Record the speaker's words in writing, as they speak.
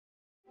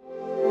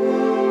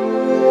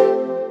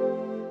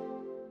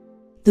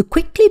the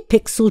Cwicly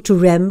Pixel to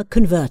REM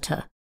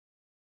converter.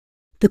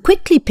 The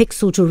Cwicly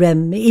Pixel to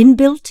REM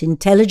inbuilt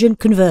intelligent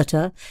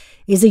converter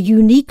is a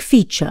unique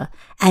feature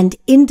and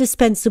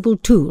indispensable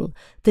tool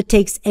that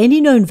takes any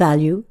known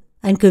value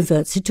and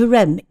converts it to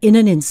REM in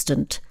an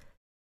instant.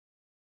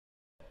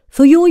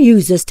 For your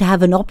users to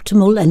have an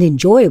optimal and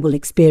enjoyable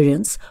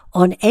experience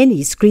on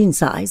any screen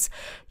size,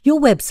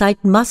 your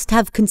website must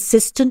have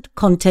consistent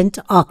content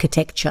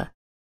architecture.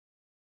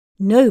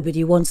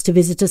 Nobody wants to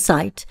visit a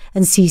site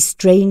and see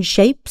strange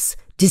shapes,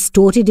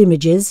 distorted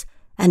images,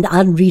 and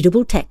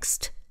unreadable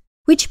text,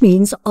 which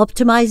means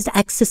optimized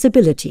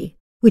accessibility,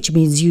 which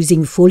means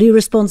using fully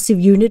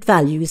responsive unit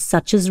values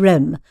such as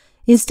REM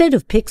instead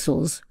of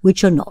pixels,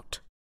 which are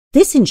not.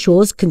 This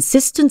ensures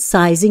consistent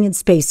sizing and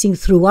spacing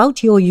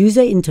throughout your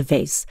user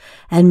interface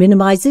and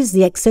minimizes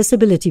the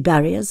accessibility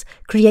barriers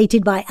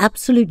created by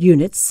absolute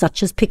units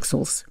such as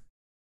pixels.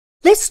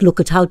 Let's look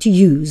at how to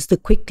use the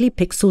Cwicly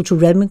Pixel to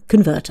REM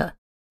converter.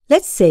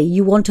 Let's say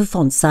you want a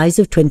font size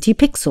of 20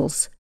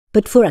 pixels,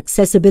 but for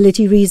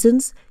accessibility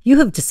reasons, you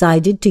have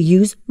decided to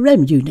use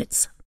REM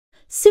units.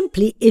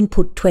 Simply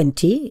input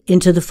 20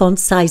 into the font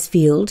size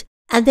field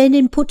and then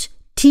input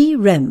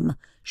TREM,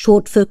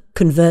 short for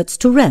converts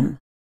to REM.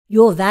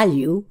 Your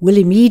value will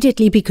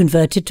immediately be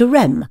converted to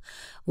REM,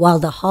 while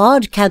the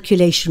hard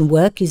calculation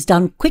work is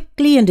done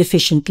quickly and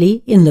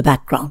efficiently in the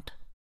background.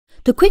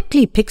 The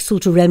Cwicly Pixel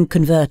to REM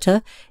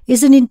converter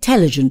is an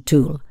intelligent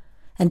tool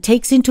and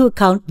takes into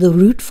account the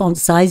root font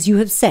size you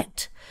have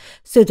set,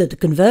 so that the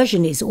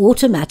conversion is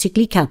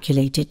automatically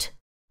calculated.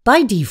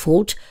 By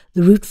default,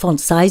 the root font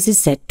size is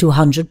set to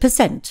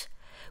 100%,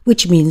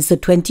 which means the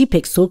 20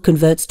 pixel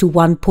converts to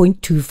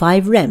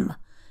 1.25 REM.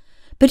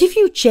 But if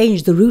you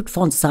change the root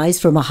font size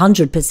from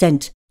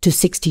 100% to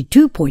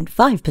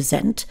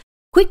 62.5%,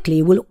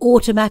 Cwicly will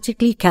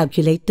automatically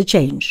calculate the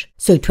change,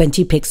 so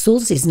 20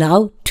 pixels is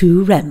now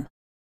 2 REM.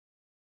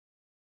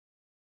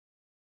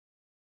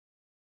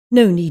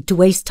 No need to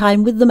waste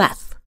time with the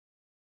math.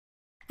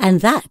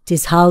 And that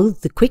is how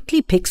the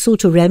Cwicly Pixel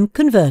to REM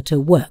converter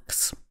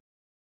works.